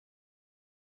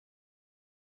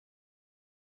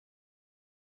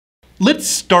Let's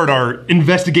start our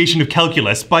investigation of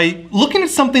calculus by looking at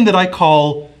something that I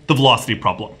call the velocity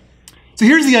problem. So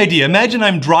here's the idea. Imagine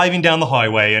I'm driving down the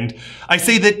highway and I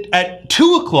say that at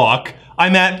 2 o'clock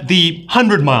I'm at the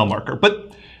 100-mile marker,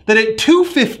 but that at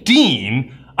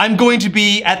 2:15 I'm going to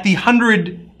be at the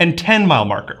 110-mile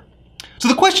marker. So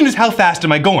the question is, how fast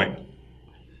am I going?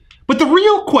 But the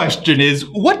real question is,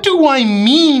 what do I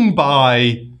mean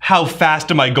by how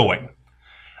fast am I going?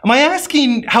 Am I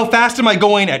asking how fast am I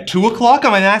going at 2 o'clock?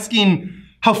 Am I asking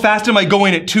how fast am I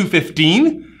going at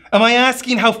 2:15? Am I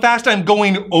asking how fast I'm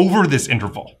going over this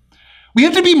interval? We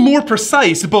have to be more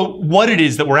precise about what it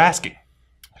is that we're asking.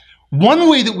 One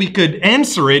way that we could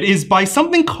answer it is by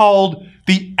something called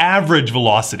the average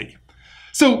velocity.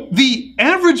 So the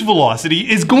average velocity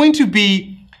is going to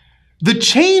be the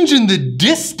change in the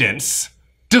distance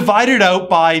divided out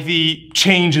by the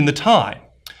change in the time.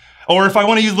 Or if I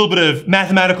want to use a little bit of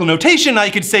mathematical notation, I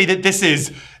could say that this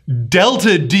is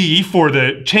delta d for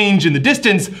the change in the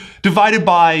distance divided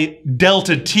by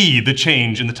delta t, the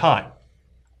change in the time.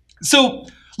 So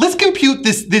let's compute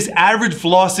this average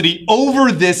velocity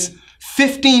over this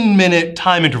 15-minute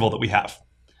time interval that we have.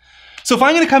 So if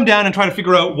I'm going to come down and try to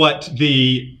figure out what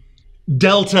the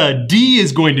delta d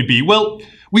is going to be, well,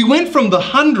 we went from the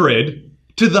 100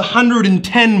 to the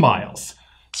 110 miles.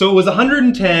 So it was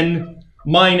 110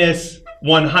 minus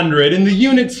 100, and the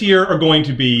units here are going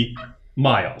to be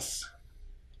miles.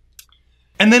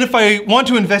 And then if I want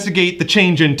to investigate the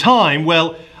change in time,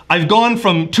 well, I've gone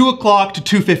from 2 o'clock to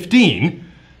 2:15,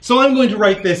 so I'm going to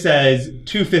write this as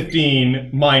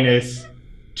 2:15 minus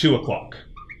 2 o'clock.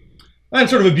 I'm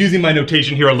sort of abusing my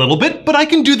notation here a little bit, but I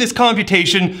can do this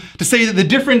computation to say that the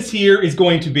difference here is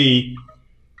going to be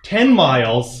 10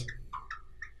 miles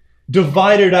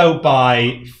divided out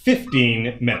by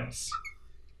 15 minutes.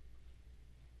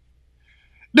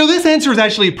 Now, this answer is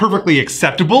actually perfectly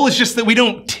acceptable. It's just that we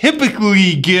don't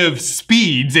typically give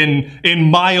speeds in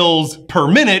miles per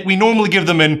minute. We normally give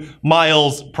them in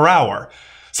miles per hour.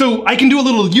 So I can do a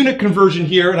little unit conversion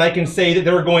here, and I can say that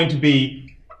there are going to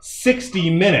be 60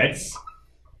 minutes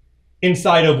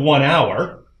inside of 1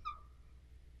 hour.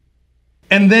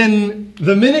 And then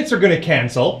the minutes are going to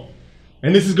cancel.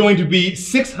 And this is going to be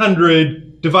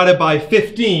 600 divided by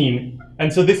 15.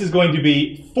 And so this is going to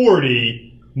be 40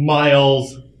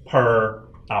 miles per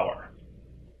hour.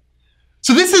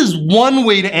 So this is one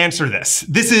way to answer this.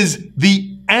 This is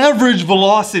the average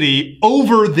velocity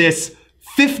over this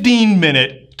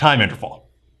 15-minute time interval.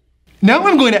 Now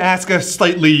I'm going to ask a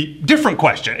slightly different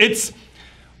question. It's,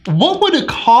 what would a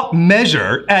cop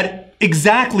measure at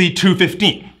exactly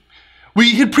 2:15?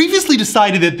 We had previously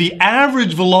decided that the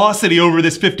average velocity over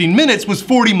this 15 minutes was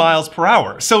 40 miles per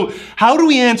hour. So how do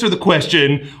we answer the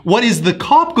question, what is the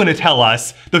cop going to tell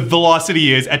us the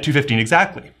velocity is at 2:15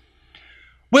 exactly?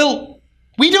 Well,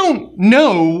 we don't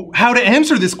know how to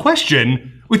answer this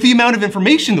question with the amount of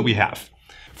information that we have.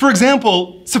 For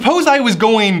example, suppose I was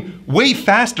going way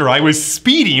faster, I was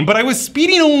speeding, but I was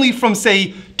speeding only from,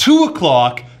 say, 2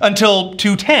 o'clock until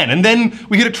 2:10, and then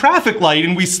we hit a traffic light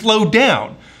and we slowed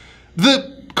down.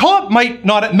 The cop might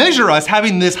not measure us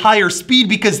having this higher speed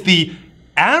because the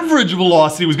average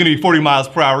velocity was going to be 40 miles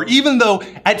per hour, even though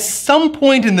at some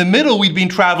point in the middle we'd been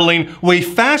traveling way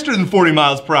faster than 40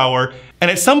 miles per hour,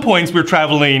 and at some points we're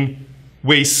traveling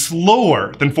way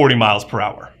slower than 40 miles per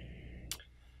hour.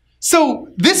 So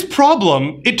this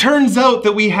problem, it turns out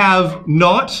that we have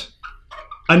not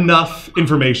enough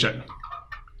information.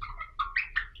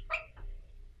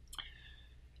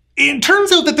 It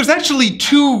turns out that there's actually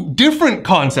two different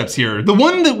concepts here. The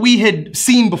one that we had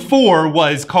seen before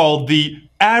was called the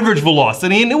average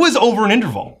velocity, and it was over an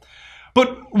interval.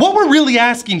 But what we're really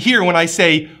asking here when I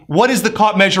say, what is the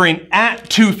cop measuring at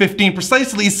 2:15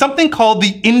 precisely, is something called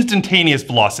the instantaneous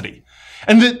velocity.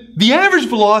 And the average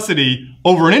velocity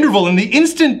over an interval and the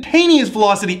instantaneous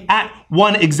velocity at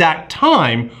one exact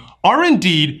time are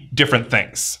indeed different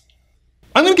things.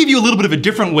 I'm going to give you a little bit of a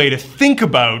different way to think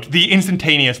about the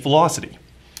instantaneous velocity.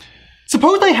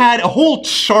 Suppose I had a whole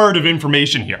chart of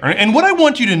information here, and what I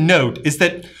want you to note is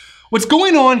that what's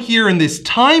going on here in this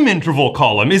time interval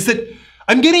column is that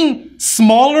I'm getting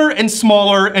smaller and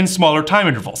smaller and smaller time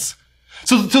intervals.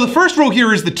 So the first row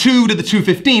here is the 2 to the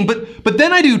 2:15, but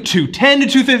then I do 2:10 to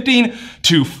 2:15,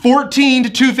 2:14 to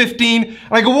 2:15, and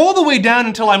I go all the way down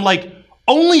until I'm like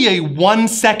only a 1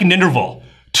 second interval.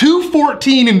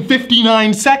 2:14 and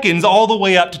 59 seconds all the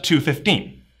way up to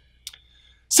 2:15.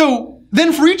 So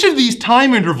then for each of these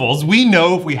time intervals, we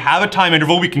know if we have a time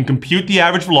interval, we can compute the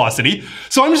average velocity.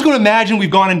 So I'm just going to imagine we've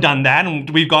gone and done that, and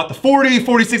we've got the 40,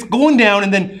 46 going down,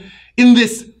 and then in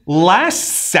this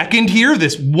last second here,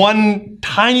 this one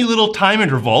tiny little time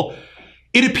interval,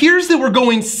 it appears that we're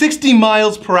going 60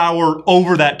 miles per hour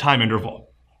over that time interval.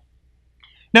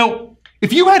 Now,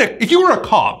 if you were a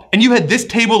cop and you had this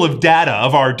table of data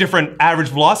of our different average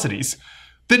velocities,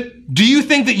 do you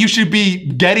think that you should be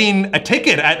getting a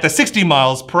ticket at the 60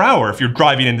 miles per hour if you're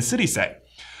driving in the city, say?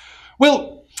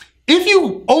 Well, if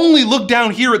you only look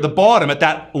down here at the bottom at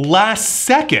that last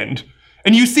second,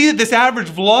 and you see that this average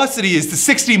velocity is the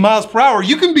 60 miles per hour,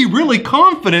 you can be really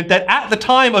confident that at the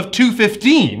time of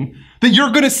 2:15, that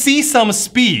you're going to see some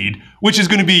speed, which is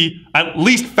going to be at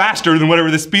least faster than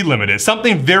whatever the speed limit is.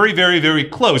 Something very, very, very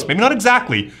close, maybe not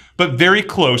exactly, but very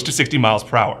close to 60 miles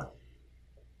per hour.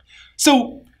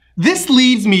 So this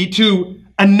leads me to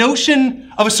a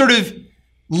notion of a sort of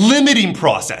limiting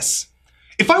process.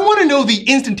 If I want to know the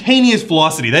instantaneous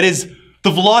velocity, that is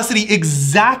the velocity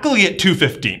exactly at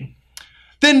 2:15,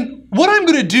 then what I'm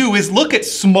going to do is look at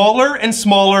smaller and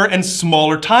smaller and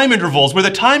smaller time intervals where the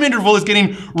time interval is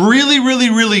getting really, really,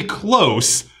 really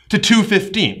close to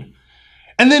 2:15.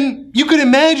 And then you could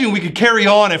imagine we could carry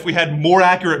on if we had more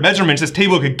accurate measurements. This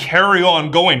table could carry on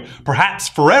going perhaps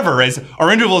forever as our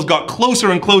intervals got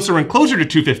closer and closer and closer to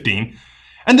 2:15.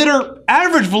 And then our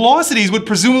average velocities would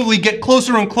presumably get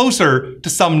closer and closer to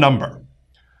some number.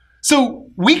 So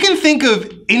we can think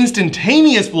of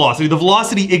instantaneous velocity, the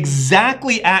velocity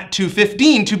exactly at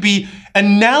 2:15, to be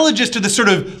analogous to the sort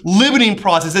of limiting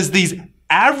process as these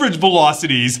average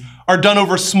velocities are done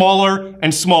over smaller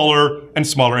and smaller and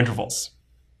smaller intervals.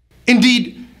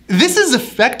 Indeed, this is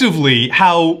effectively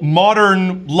how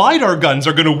modern LiDAR guns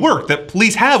are going to work that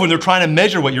police have when they're trying to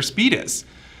measure what your speed is.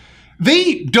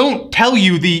 They don't tell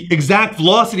you the exact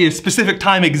velocity at a specific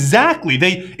time exactly.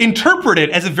 They interpret it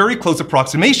as a very close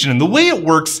approximation. And the way it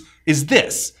works is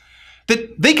this,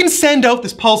 that they can send out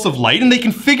this pulse of light and they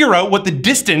can figure out what the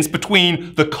distance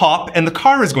between the cop and the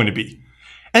car is going to be.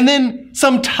 And then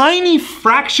some tiny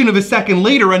fraction of a second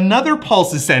later, another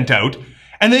pulse is sent out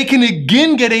and they can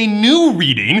again get a new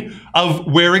reading of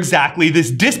where exactly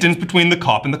this distance between the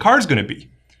cop and the car is going to be.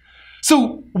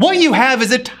 So what you have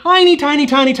is a tiny, tiny,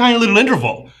 tiny, tiny little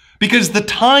interval because the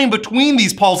time between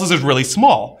these pulses is really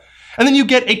small. And then you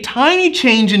get a tiny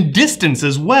change in distance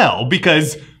as well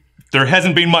because there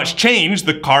hasn't been much change,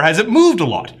 the car hasn't moved a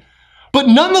lot. But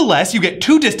nonetheless, you get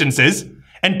two distances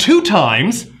and two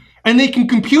times, and they can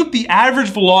compute the average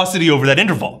velocity over that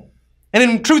interval. And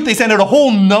in truth, they send out a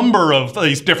whole number of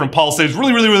these different pulses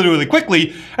really, really, really, really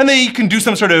quickly, and they can do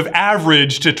some sort of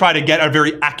average to try to get a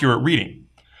very accurate reading.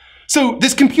 So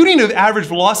this computing of average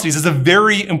velocities is a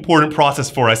very important process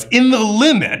for us in the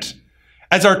limit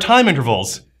as our time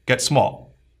intervals get small.